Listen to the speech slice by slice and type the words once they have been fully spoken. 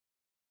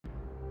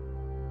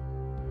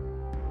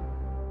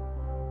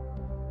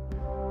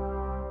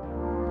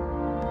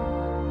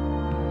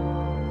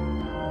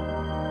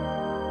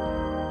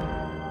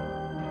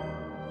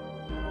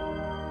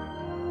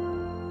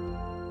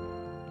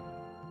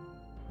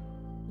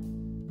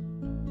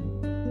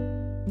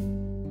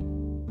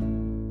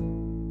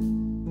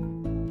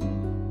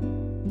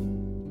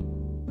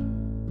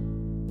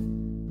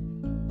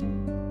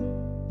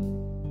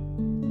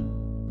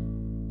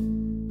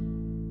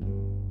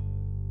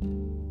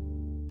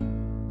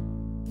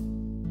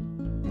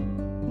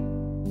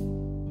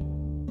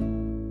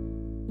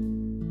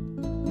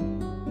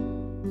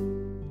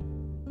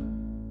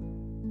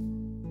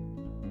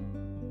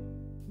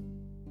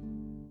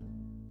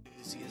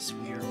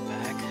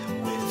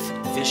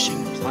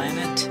fishing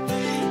planet.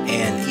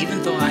 And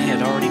even though I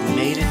had already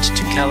made it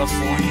to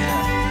California,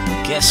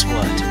 guess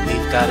what?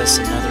 We've got us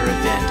another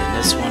event, and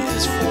this one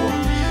is for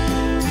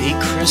the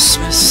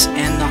Christmas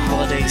and the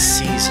holiday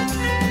season.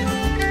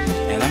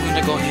 And I'm going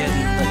to go ahead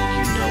and let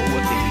you know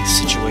what the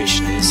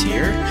situation is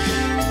here.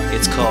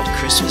 It's called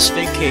Christmas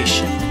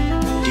Vacation.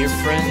 Dear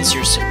friends,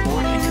 your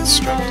support and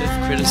constructive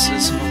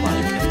criticism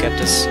alike have kept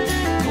us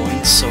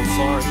going so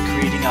far in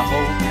creating a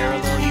whole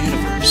parallel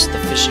universe, the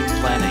Fishing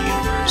Planet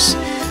universe,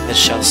 that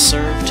shall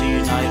serve to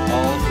unite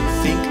all who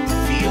think,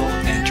 feel,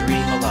 and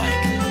dream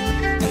alike.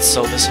 And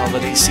so this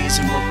holiday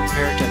season we're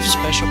prepared to have a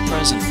special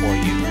present for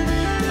you,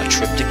 a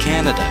trip to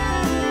Canada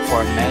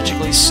for a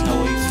magically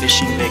snowy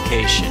fishing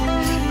vacation.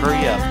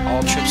 Hurry up,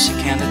 all trips to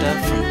Canada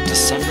from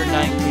December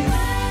 19th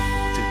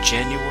through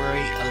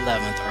January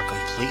 11th are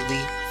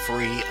completely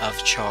free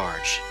of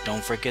charge.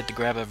 Don't forget to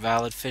grab a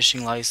valid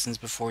fishing license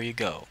before you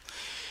go.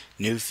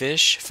 New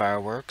fish,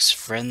 fireworks,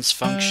 friends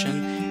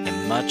function,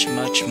 and much,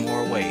 much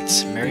more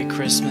waits. Merry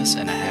Christmas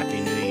and a Happy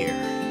New Year.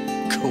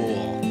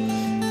 Cool.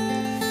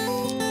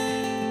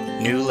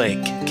 New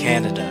Lake,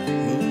 Canada.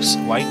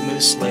 White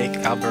Moose Lake,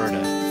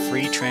 Alberta.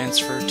 Free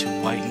transfer to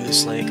White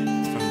Moose Lake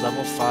from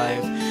level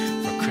 5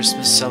 for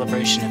Christmas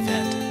celebration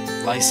event.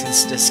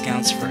 License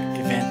discounts for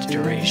event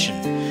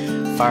duration.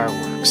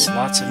 Fireworks.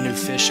 Lots of new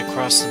fish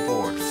across the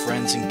board.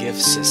 Friends and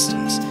gift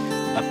systems.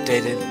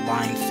 Updated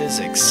line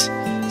physics.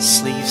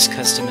 Sleeves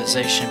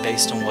customization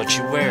based on what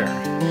you wear,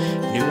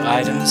 new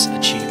items,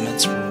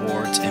 achievements,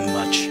 rewards, and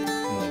much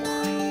more.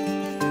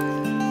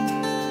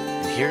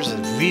 And here's a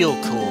real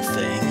cool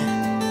thing.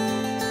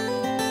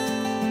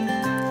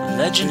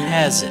 Legend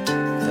has it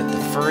that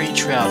the furry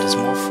trout is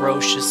more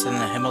ferocious than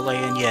the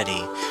Himalayan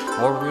Yeti,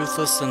 more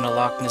ruthless than the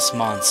Loch Ness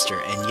Monster,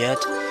 and yet,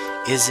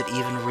 is it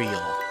even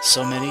real?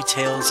 So many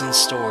tales and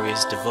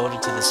stories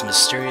devoted to this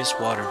mysterious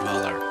water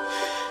dweller.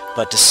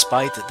 But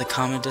despite the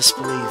common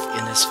disbelief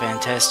in this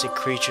fantastic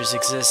creature's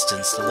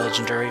existence, the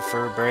legendary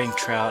fur-bearing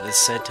trout is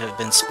said to have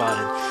been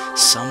spotted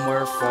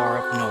somewhere far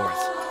up north,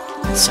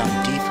 in some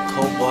deep,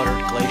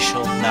 cold-watered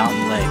glacial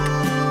mountain lake,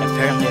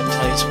 apparently a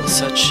place with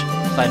such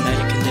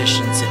climatic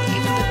conditions that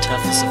even the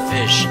toughest of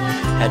fish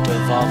had to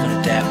evolve and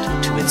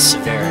adapt to its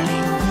severity.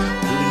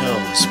 Who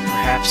knows,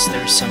 perhaps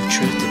there's some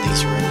truth to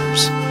these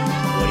rumors.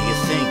 What do you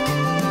think?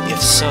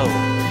 If so,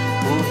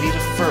 who will be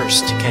the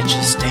first to catch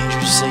this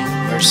dangerously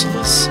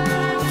merciless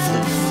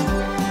floof?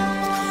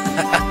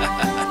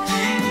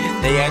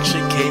 They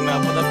actually came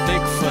out with a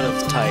Bigfoot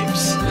of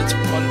types. It's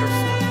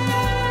wonderful.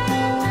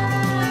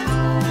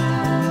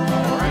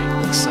 Alright,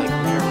 looks like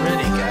we're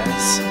ready,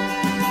 guys.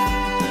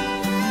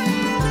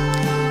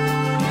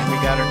 And we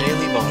got our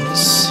daily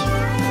bonus.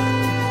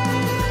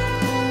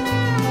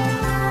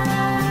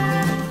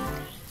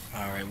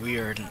 Alright, we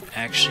are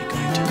actually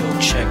going to go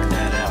check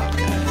that out,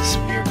 guys.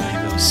 We are going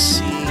to go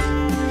see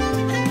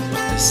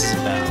what this is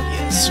about.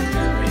 Yes, we're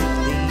ready to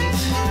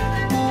leave.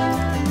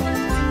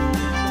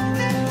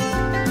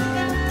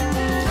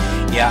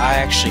 Yeah, I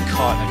actually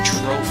caught a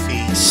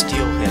trophy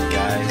steelhead,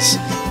 guys,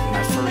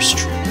 my first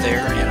trip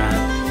there, and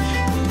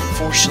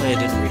unfortunately I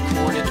didn't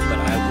record it, but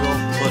I will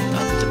put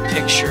up the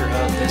picture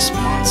of this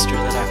monster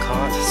that I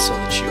caught so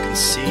that you can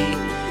see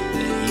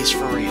that he's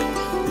for real.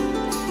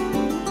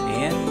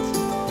 And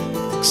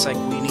looks like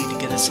we need to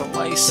get us a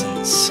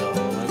license, so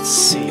let's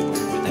see,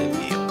 where would that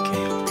be?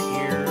 Okay, over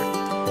here,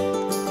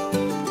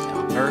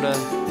 Alberta.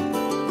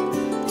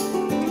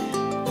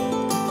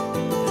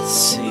 Let's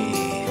see.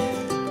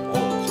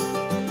 Oh,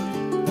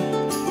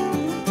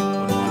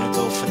 wouldn't want to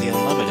go for the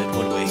unlimited,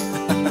 would we?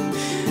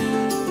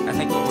 I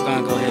think what we're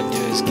going to go ahead and do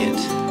is get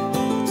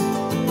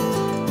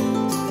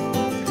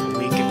a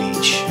week of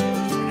each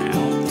for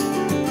now.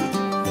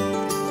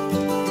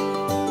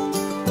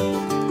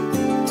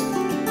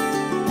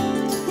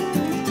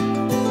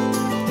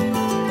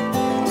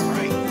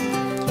 Alright,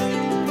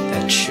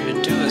 that should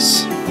do us.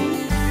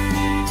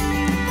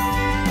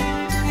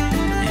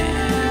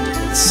 And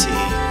let's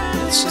see,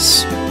 let's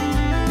just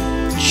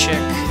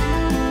check,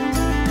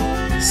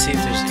 see if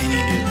there's any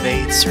new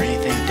baits or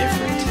anything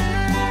different.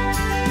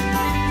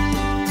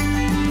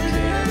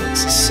 Okay, that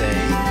looks the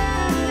same.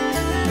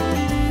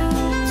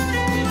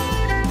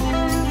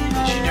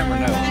 But you never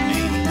know, I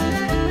mean.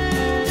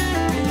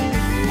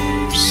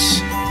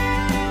 Lures.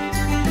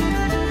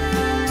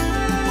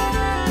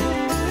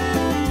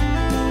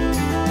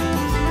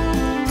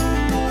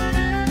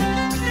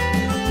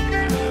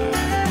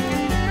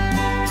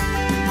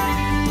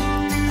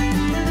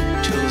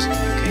 Tools.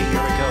 Okay,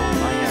 here we go. We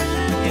might have,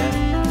 yeah.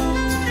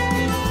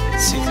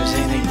 Let's see if there's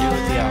anything new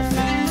with the outfit.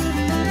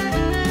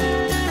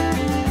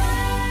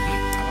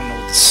 I don't know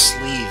what the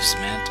sleeves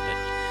meant, but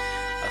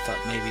I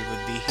thought maybe it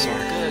would be here.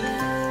 Good.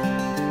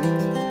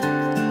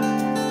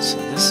 So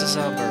this is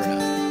Alberta.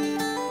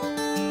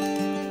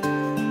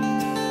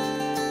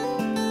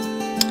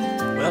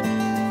 Well,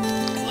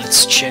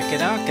 let's check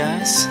it out,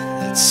 guys.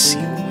 Let's see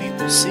what we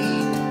will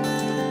see.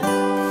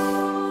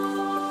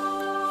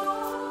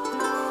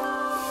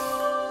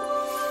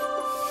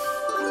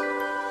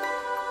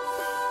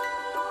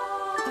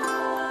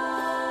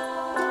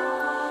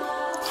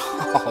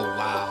 Oh,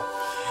 wow.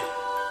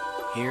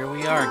 Here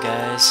we are,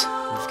 guys.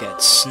 We've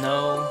got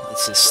snow. It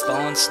says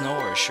thawing snow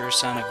or a sure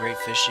sign of great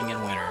fishing in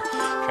winter.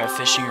 Try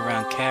fishing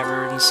around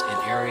caverns and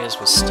areas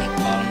with steep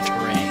bottom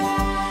terrain.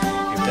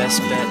 Your best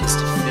bet is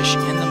to fish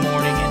in the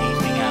morning and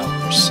evening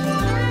hours.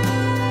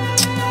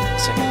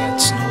 Looks like I got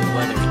snowy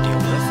weather to deal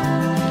with.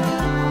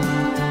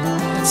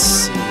 Let's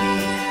see.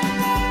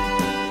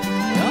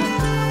 Well,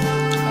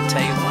 I'll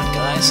tell you what,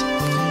 guys.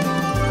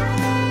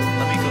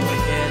 Let me go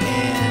ahead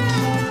and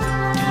do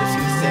a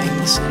few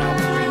things, and I'll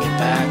bring it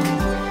back.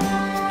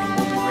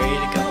 Ready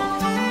to go.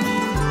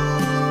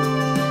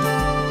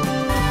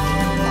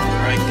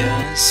 Alright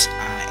guys,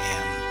 I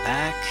am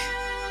back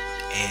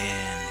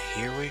and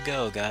here we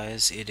go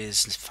guys. It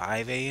is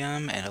 5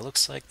 a.m. and it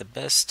looks like the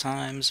best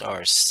times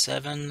are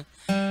 7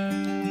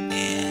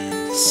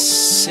 and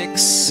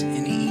 6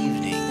 in the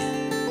evening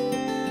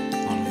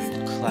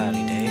on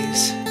cloudy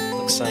days.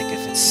 Looks like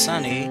if it's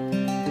sunny,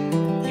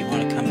 you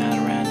want to come out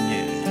around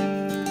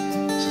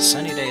noon. So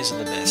sunny days are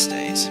the best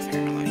days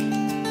apparently.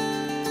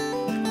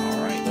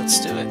 Let's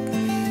do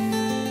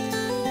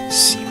it.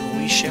 See what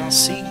we shall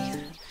see.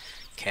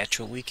 Catch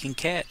what we can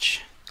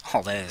catch.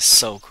 Oh, that is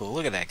so cool.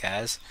 Look at that,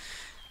 guys.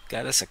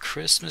 Got us a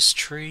Christmas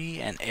tree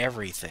and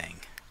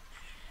everything.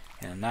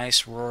 And a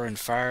nice roaring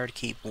fire to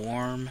keep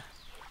warm.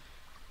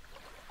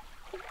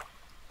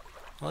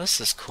 Well, this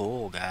is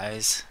cool,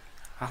 guys.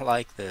 I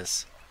like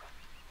this.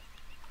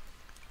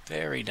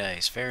 Very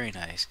nice, very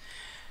nice.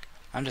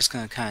 I'm just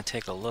going to kind of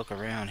take a look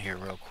around here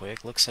real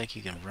quick. Looks like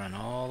you can run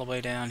all the way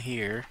down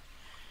here.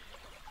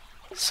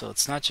 So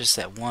it's not just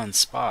that one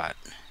spot.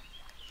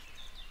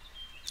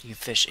 You can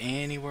fish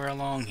anywhere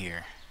along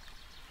here.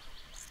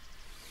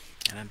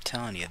 And I'm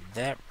telling you,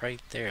 that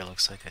right there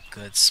looks like a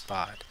good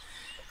spot.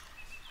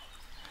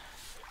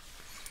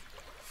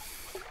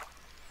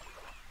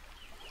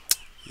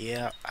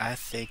 Yeah, I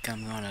think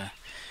I'm gonna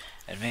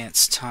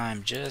advance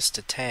time just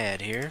a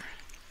tad here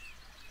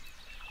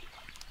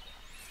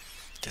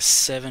to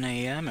 7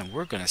 a.m. and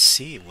we're gonna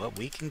see what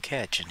we can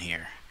catch in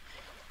here.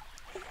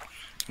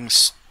 I'm gonna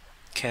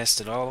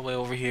cast it all the way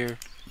over here,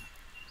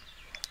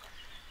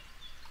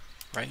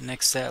 right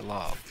next to that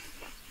log.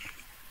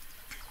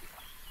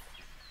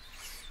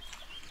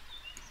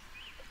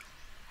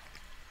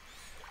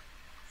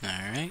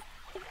 Alright.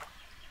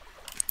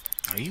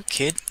 Are you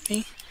kidding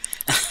me?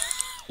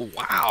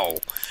 Wow.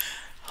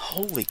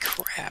 Holy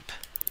crap.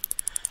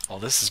 Oh,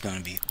 this is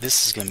gonna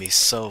be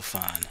so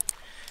fun.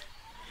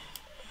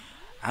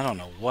 I don't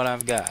know what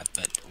I've got,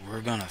 but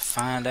we're gonna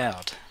find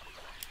out.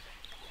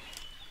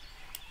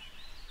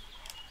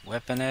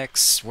 Weapon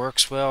X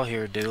works well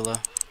here,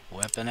 Dula.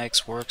 Weapon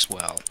X works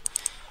well.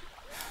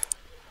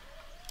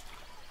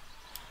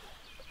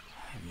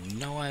 I have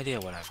no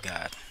idea what I've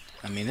got.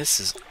 I mean, this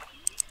is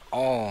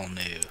all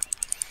new.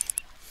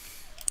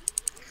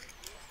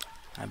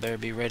 I better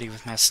be ready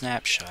with my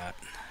snapshot.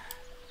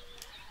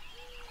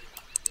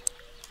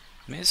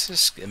 I mean,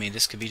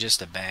 this could be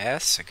just a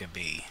bass. It could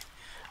be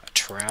a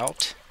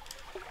trout.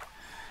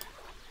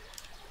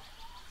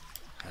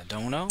 I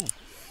don't know.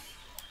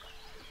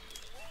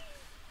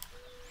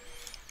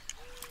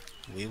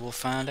 We will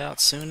find out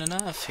soon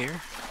enough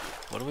here.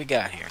 What do we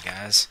got here,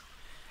 guys?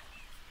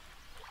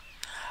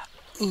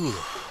 Ooh,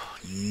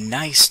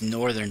 nice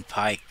northern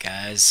pike,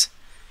 guys.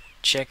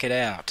 Check it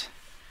out.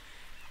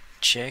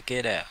 Check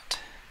it out.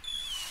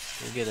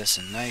 We'll get us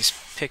a nice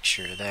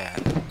picture of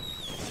that.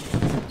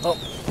 Oh,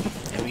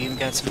 and we even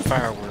got some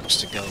fireworks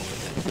to go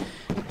with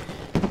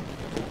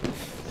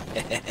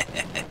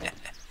it.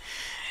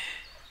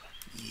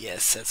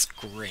 Yes, that's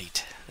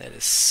great. That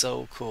is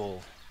so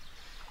cool.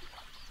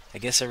 I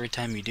guess every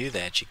time you do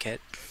that, you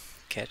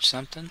catch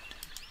something.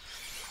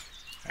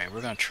 Alright,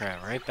 we're going to try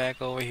right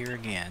back over here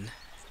again.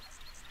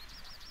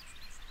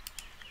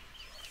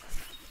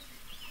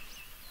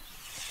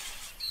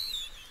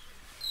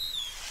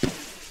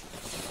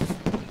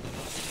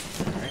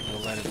 Alright,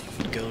 we'll let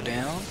it go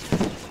down.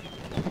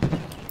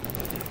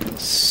 We'll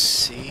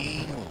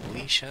see what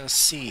we shall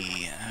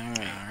see.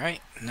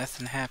 Alright,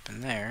 nothing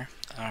happened there.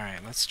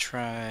 Alright, let's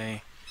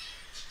try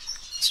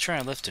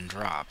a lift and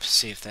drop,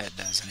 see if that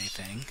does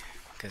anything.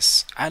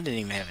 Because I didn't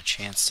even have a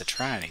chance to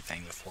try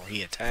anything before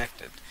he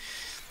attacked it.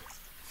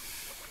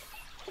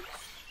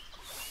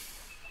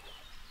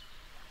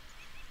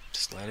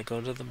 Just let it go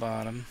to the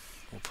bottom.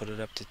 We'll put it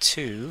up to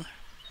 2.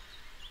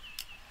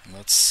 And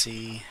let's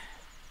see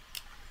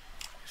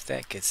if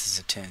that gets his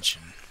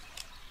attention.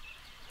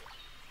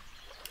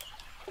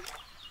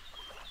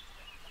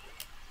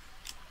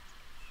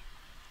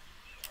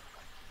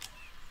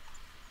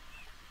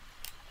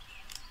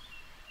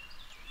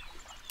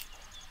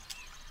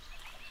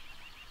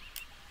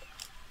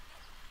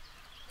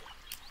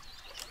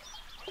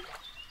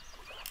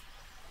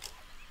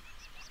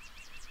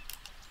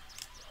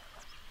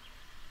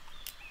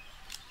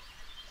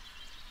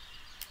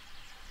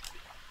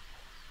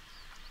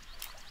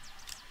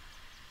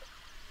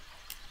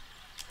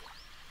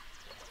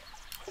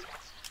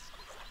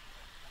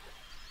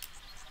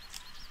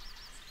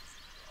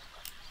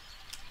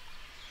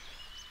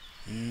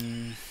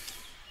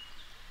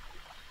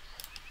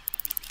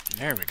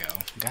 There we go.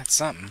 Got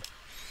something.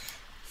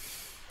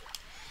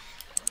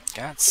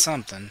 Got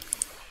something.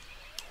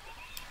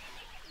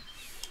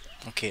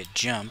 Okay, it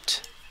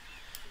jumped.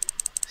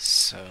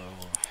 So,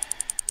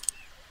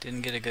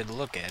 didn't get a good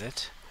look at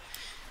it.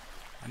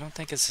 I don't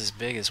think it's as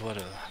big as what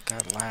I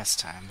got last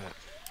time, but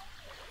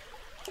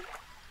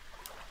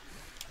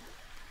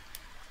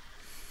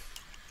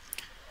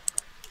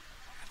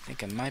I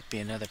think it might be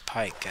another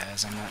pike,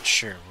 guys. I'm not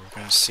sure. We're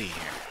going to see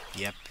here.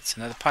 Yep, it's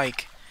another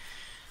pike.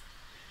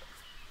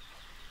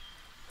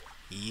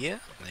 Yeah,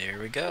 there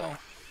we go.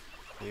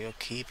 We'll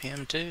keep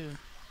him too.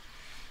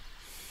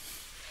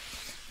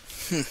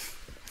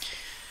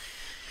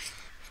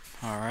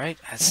 Alright,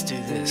 let's do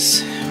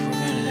this. We're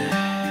going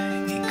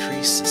to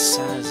increase the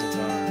size of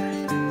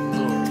our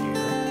lure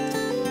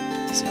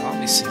here. So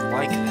obviously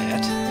like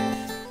that.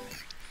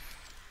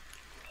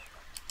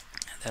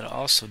 That'll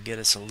also get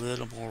us a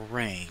little more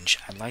range.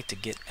 I'd like to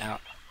get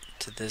out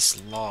to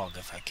this log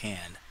if I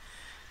can.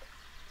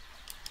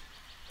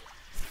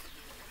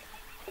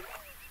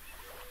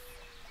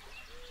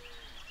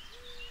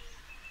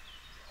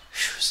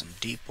 Some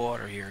deep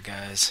water here,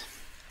 guys.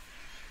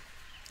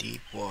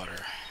 Deep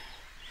water.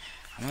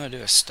 I'm going to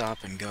do a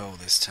stop and go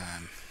this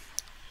time.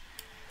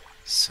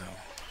 So,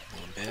 a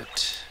little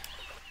bit.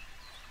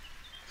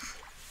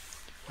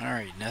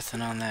 Alright,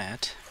 nothing on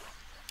that.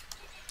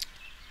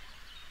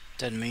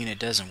 Doesn't mean it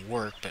doesn't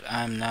work, but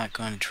I'm not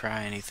going to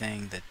try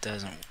anything that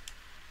doesn't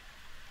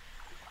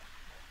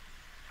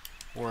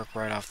work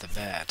right off the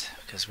bat,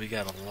 because we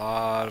got a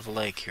lot of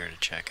lake here to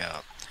check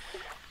out.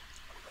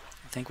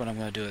 I think what I'm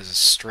going to do is a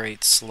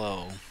straight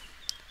slow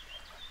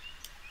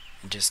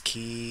and just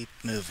keep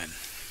moving.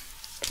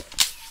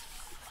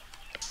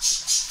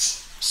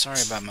 Sorry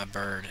about my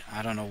bird.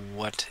 I don't know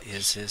what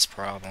is his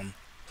problem,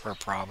 her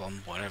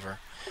problem,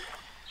 whatever.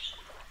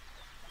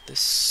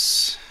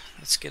 Let's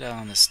get out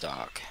on this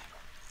dock.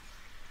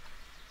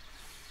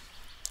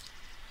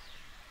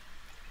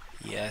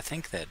 Yeah, I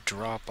think that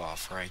drop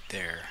off right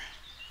there,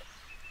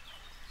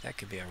 that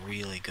could be a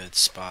really good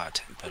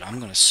spot, but I'm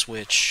going to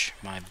switch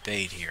my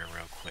bait here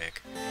real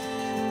quick.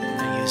 I'm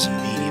going to use a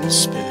medium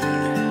spoon,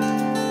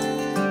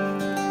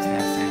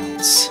 ½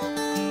 ounce,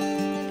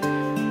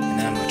 and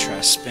then I'm going to try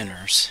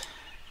spinners.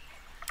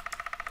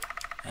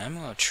 And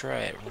I'm going to try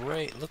it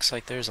right, looks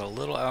like there's a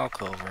little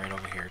alcove right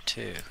over here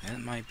too. That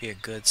might be a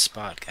good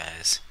spot,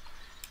 guys.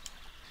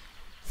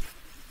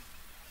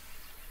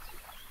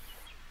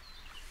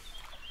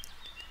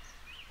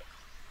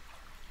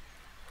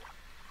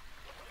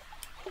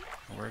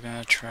 We're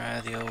going to try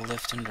the old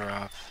lift and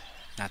drop.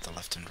 Not the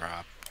lift and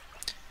drop.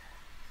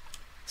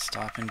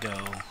 Stop and go.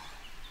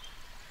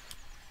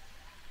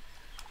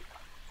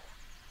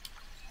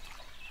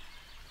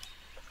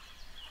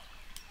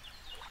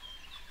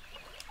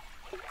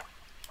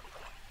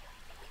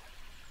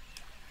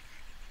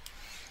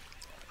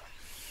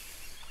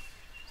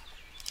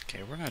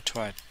 Okay, we're going to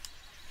try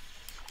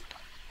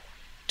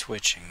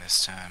twitching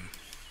this time.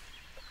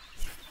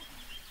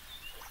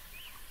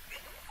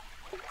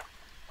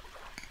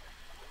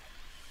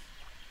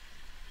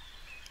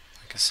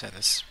 Like I said,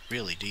 this is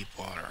really deep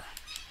water.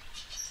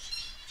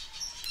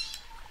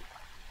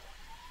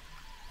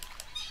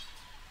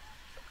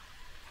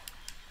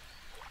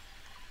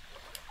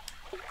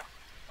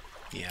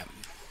 Yeah,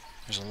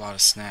 there's a lot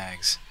of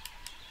snags.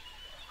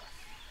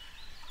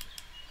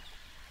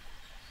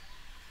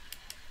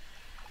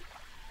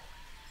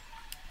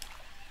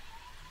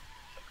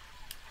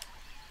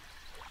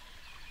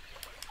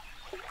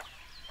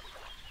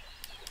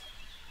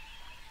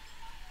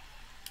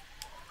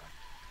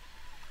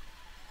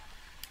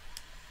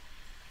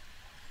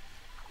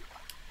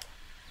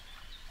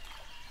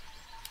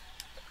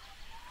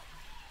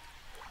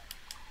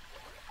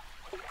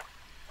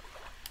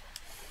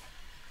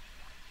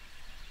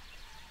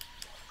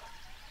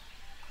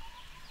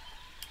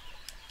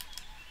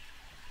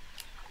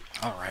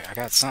 Alright, I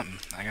got something.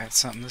 I got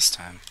something this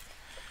time.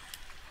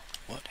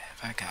 What have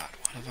I got?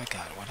 What have I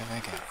got? What have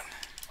I got?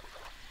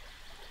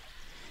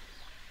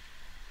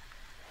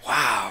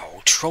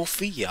 Wow!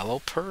 Trophy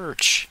yellow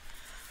perch!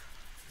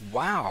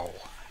 Wow!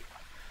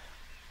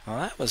 Well,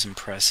 that was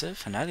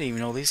impressive, and I didn't even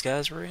know these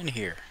guys were in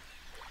here.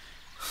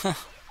 Huh.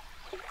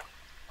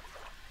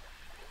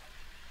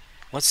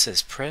 What's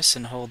this? Press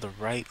and hold the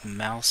right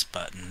mouse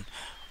button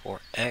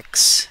or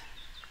X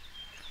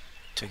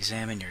to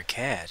examine your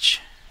catch.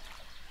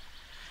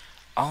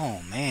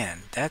 Oh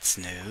man, that's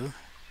new.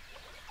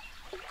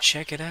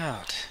 Check it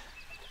out.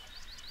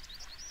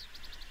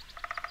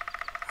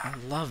 I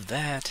love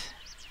that.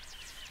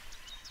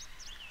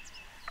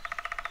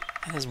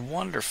 That is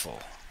wonderful.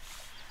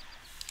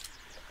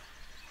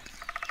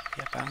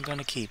 Yep, I'm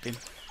gonna keep him.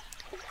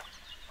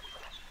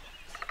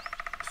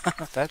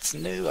 That's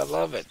new, I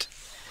love it.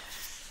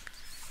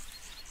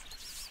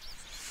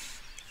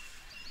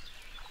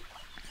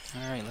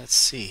 Alright, let's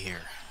see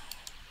here.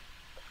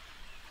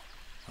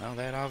 Well,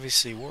 that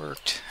obviously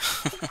worked.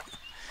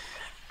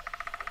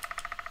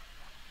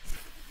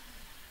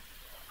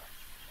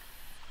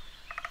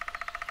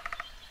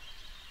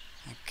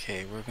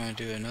 Okay, we're going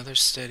to do another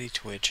steady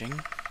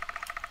twitching.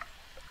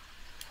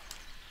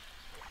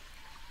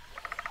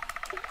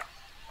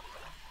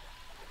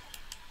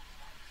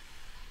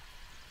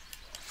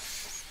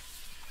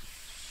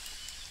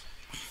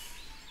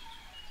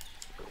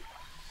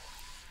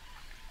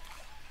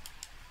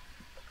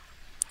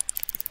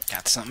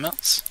 got something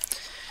else.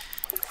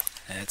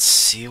 Let's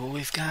see what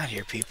we've got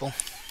here, people.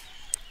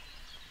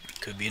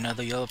 Could be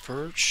another yellow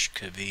perch,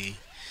 could be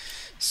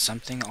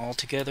something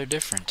altogether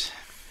different.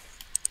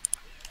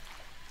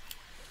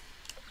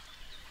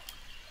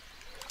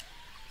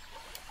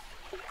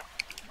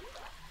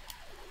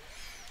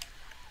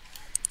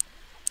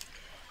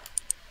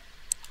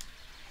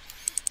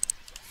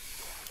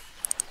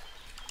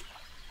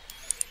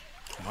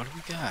 What do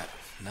we got?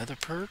 Another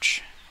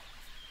perch?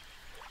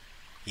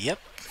 Yep.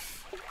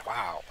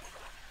 Wow.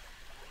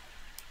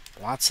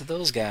 Lots of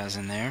those guys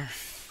in there.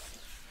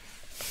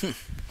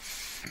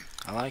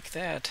 I like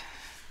that.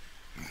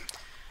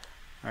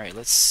 Alright,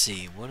 let's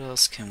see. What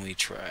else can we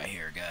try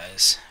here,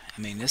 guys?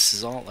 I mean, this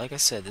is all, like I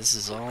said, this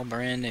is all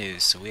brand new,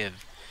 so we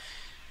have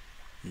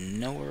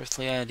no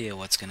earthly idea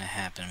what's going to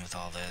happen with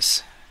all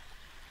this.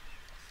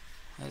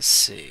 Let's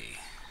see.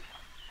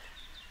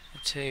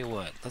 I'll tell you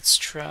what, let's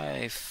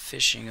try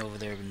fishing over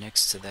there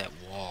next to that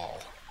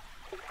wall.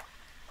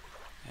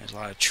 There's a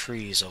lot of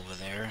trees over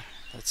there.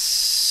 Let's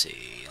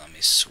see, let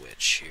me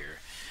switch here.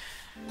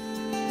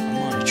 I'm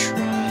going to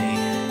try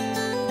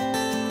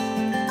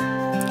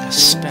a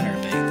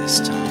spinnerbait this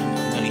time.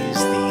 I'm going to use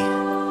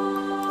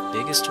the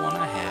biggest one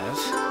I have.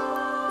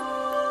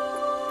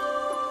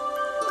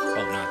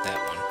 Oh, not that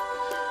one.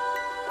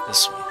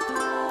 This one.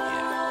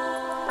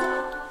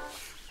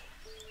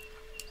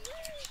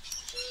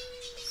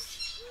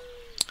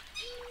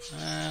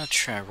 Yeah. I'll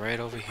try right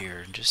over here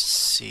and just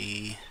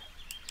see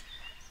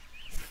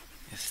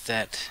if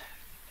that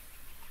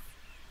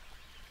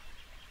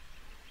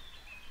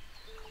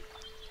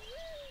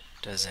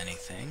does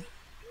anything.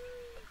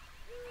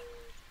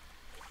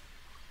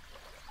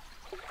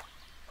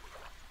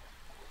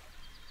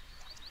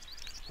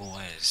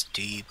 Boy, it's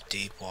deep,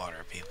 deep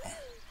water, people.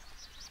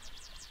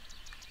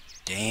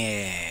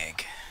 Dang.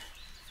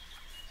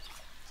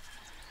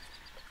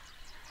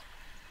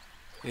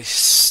 It's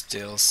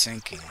still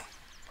sinking.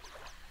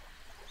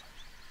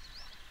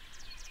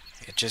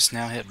 It just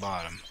now hit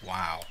bottom.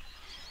 Wow.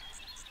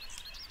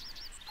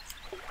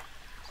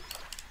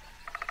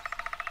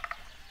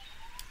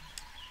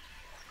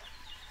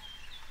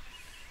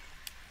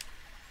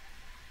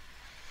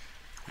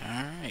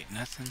 Alright,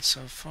 nothing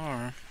so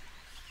far.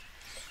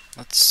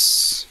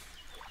 Let's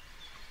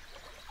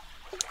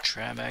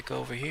try back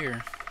over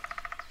here.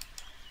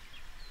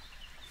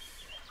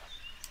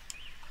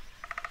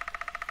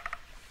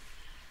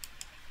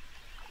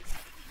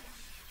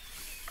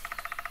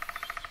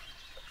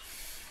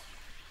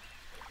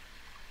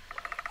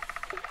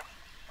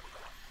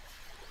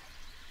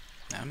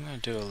 Now I'm going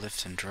to do a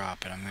lift and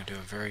drop, and I'm going to do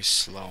a very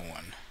slow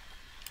one.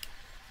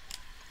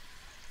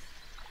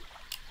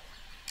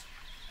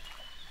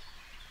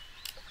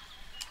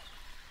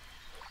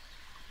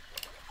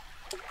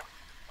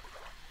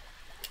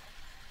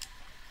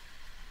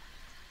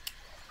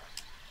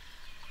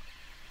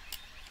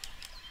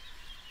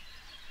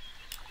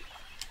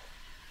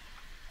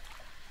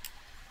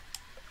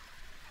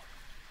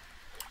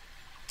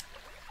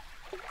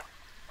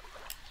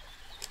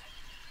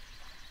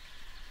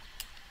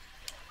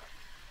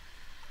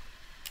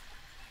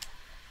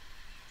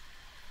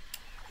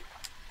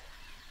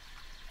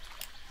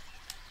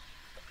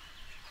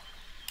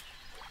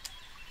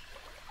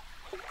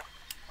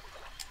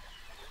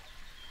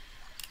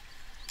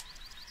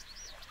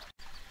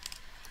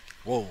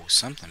 Whoa,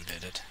 something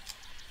bit it.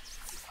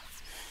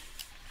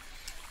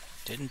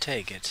 Didn't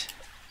take it,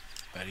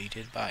 but he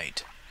did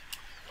bite.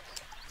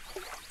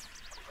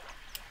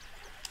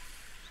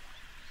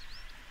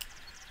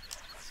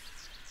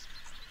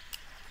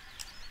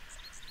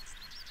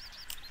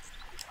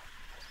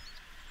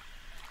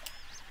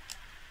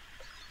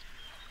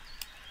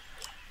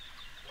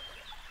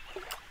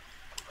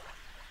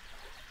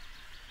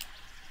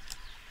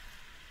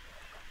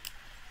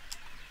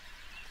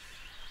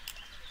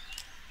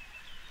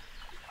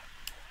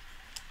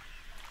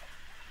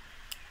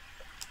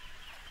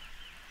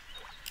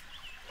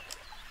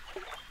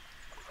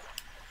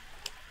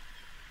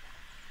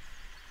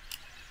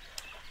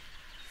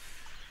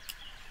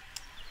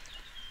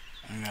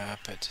 I'm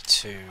up it to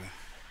 2.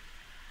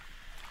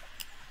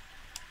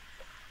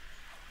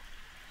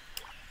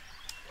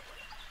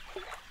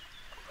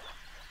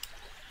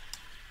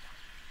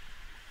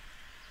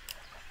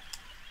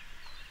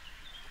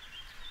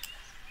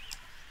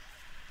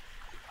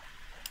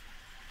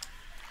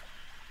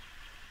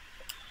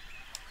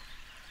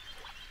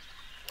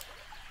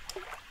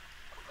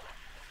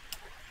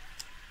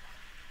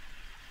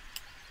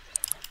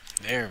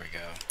 There we go.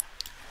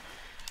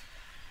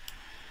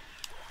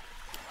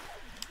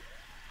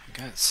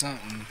 Got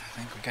something. I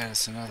think we got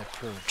us another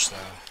perch, though.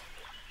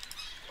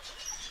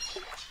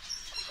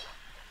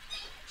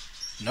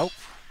 Nope.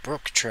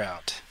 Brook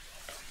trout.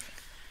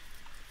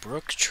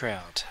 Brook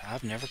trout.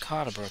 I've never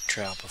caught a brook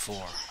trout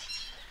before.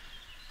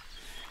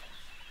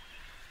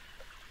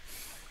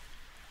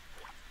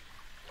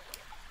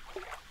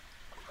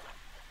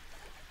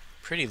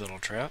 Pretty little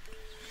trout.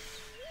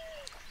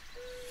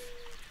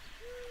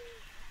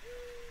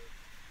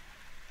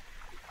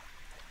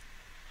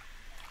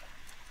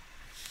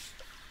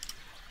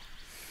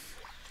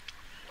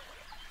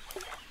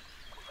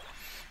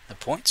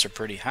 points are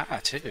pretty high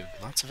too.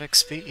 Lots of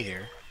XP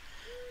here.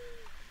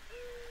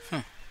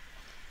 Huh.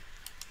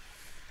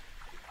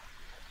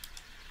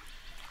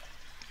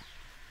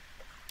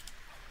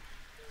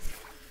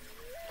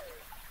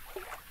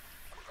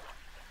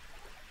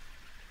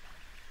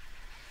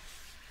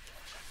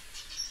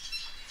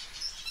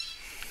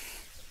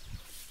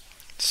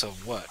 So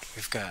what?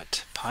 We've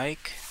got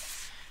pike,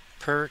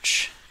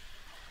 perch,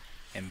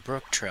 and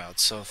brook trout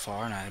so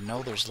far, and I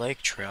know there's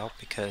lake trout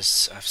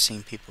because I've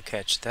seen people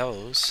catch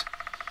those.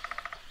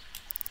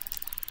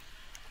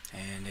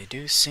 And they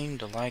do seem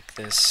to like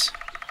this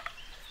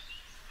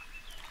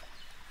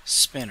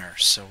spinner,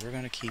 so we're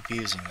going to keep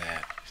using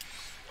that.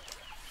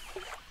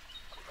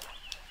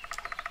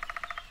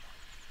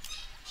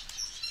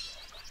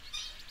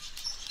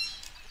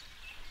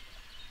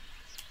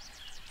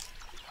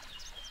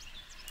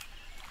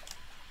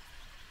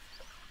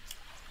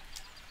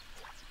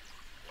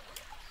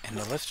 And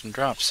the lift and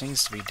drop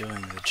seems to be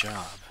doing the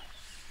job.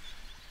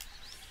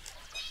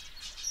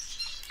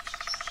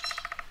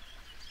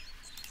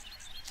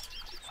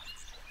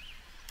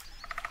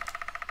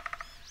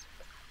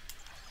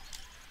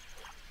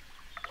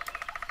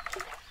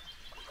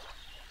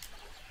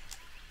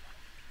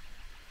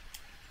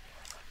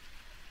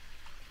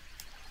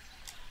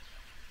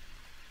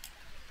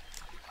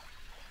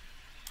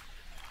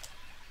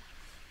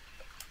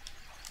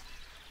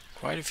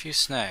 Quite a few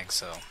snags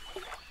though.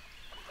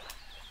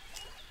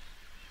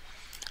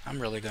 I'm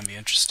really going to be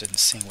interested in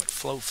seeing what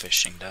flow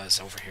fishing does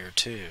over here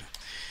too.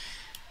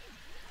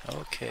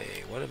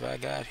 Okay, what have I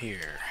got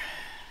here?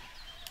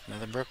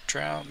 Another brook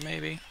trout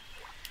maybe?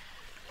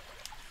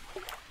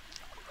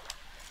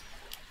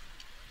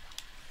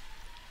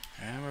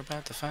 Yeah, we're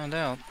about to find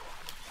out.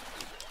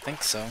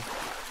 Think so.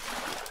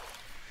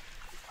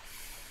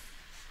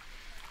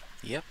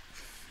 Yep,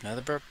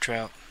 another brook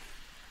trout.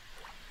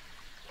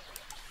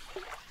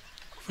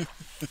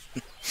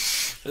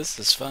 This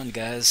is fun,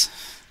 guys.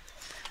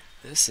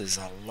 This is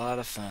a lot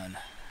of fun.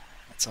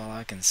 That's all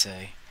I can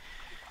say.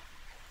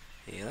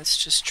 Yeah,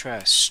 let's just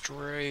try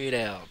straight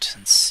out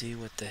and see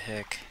what the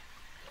heck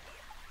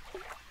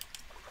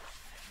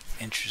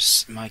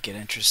might get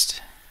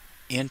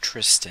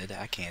interested.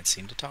 I can't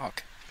seem to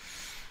talk.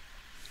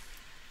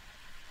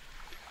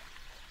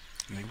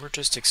 I mean, we're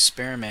just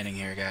experimenting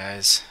here,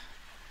 guys.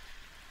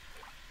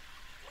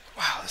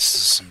 Wow, this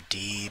is some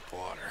deep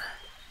water.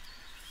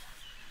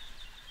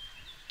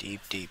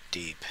 Deep, deep,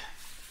 deep.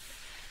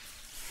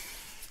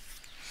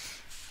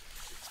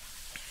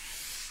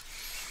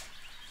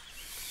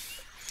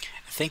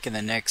 I think in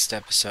the next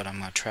episode I'm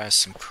going to try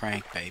some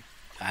crankbait.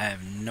 I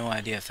have no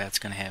idea if that's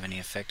going to have any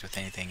effect with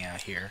anything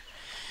out here,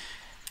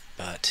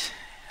 but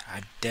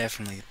I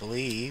definitely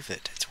believe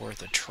that it's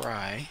worth a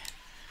try.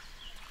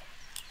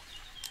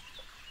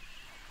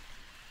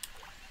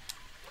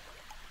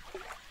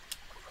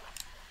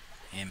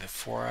 And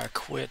before I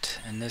quit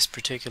in this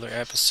particular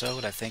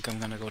episode, I think I'm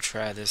going to go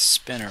try this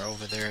spinner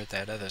over there at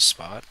that other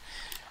spot.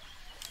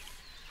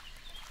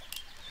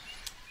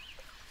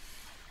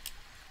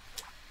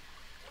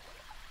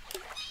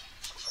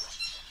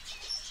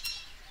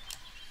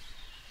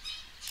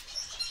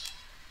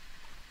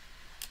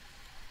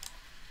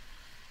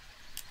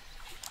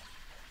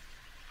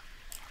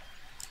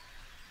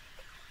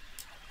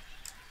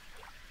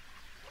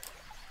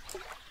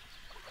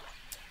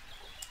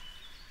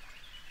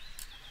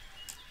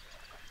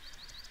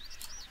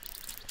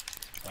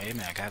 Wait a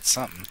minute, I got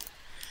something.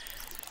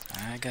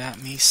 I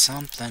got me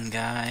something,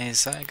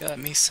 guys. I got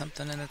me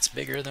something, and it's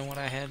bigger than what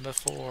I had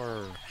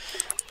before.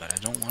 But I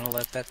don't want to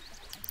let that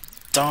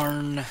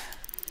darn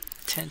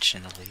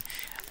intentionally.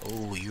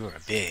 Oh, you are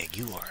big.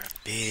 You are a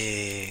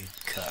big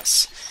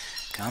cuss.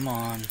 Come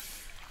on.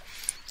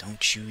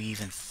 Don't you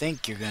even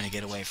think you're going to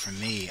get away from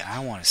me. I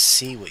want to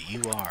see what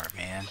you are,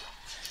 man.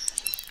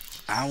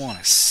 I want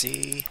to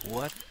see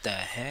what the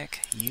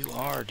heck you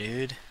are,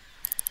 dude.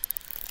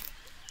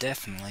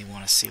 Definitely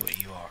want to see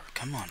what you are.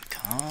 Come on,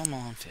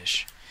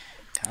 fish.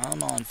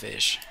 Come on,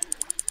 fish.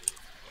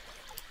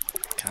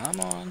 Come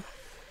on.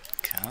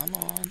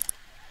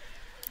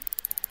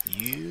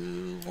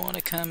 You want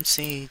to come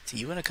see,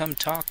 you want to come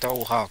talk to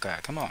old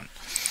Hawkeye. Come on.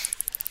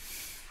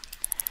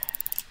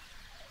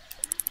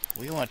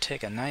 We want to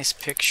take a nice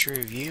picture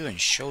of you and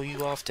show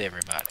you off to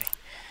everybody.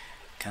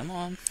 Come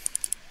on.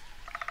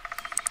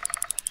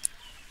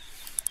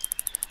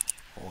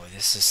 Boy,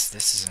 this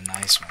is a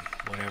nice one.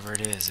 Whatever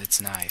it is,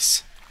 it's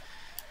nice.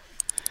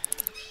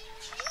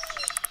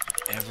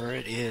 Whatever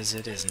it is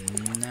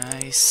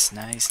nice,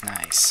 nice,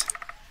 nice.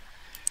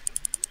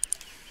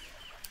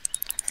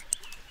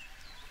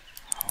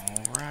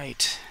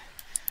 Alright.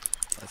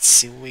 Let's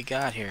see what we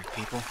got here,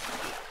 people.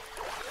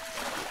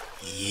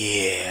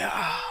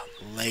 Yeah!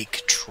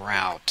 Lake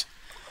Trout.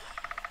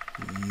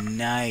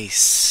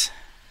 Nice.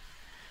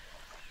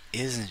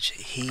 Isn't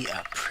he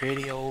a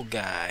pretty old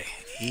guy?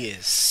 He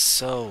is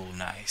so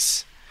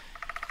nice.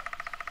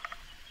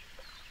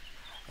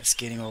 Let's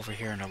get him over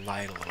here in the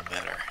light a little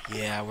better.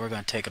 Yeah, we're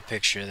going to take a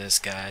picture of this,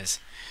 guys.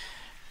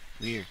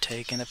 We are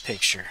taking a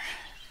picture.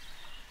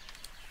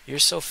 You're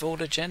so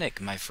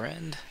photogenic, my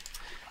friend.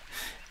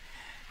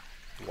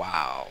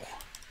 Wow.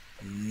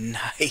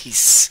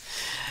 Nice.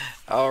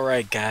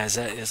 Alright guys,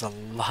 that is a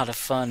lot of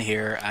fun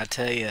here. I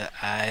tell you,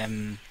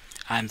 I'm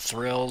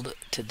thrilled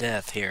to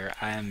death here.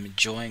 I am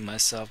enjoying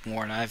myself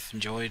more than I've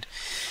enjoyed.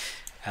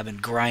 I've been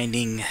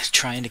grinding,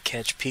 trying to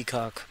catch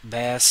peacock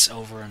bass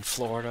over in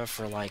Florida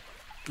for like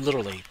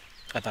literally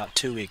about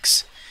 2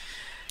 weeks.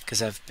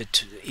 Because I've been,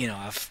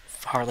 I've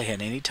hardly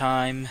had any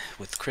time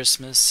with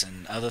Christmas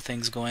and other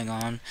things going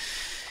on.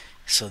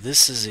 So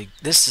this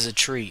is a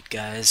treat,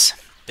 guys.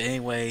 But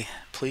anyway,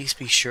 please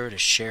be sure to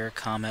share,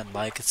 comment,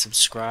 like, and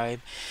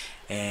subscribe,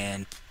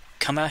 and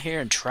come out here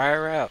and try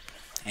her out.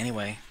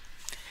 Anyway,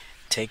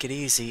 take it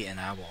easy, and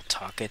I will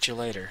talk at you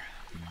later.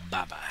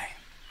 Bye bye.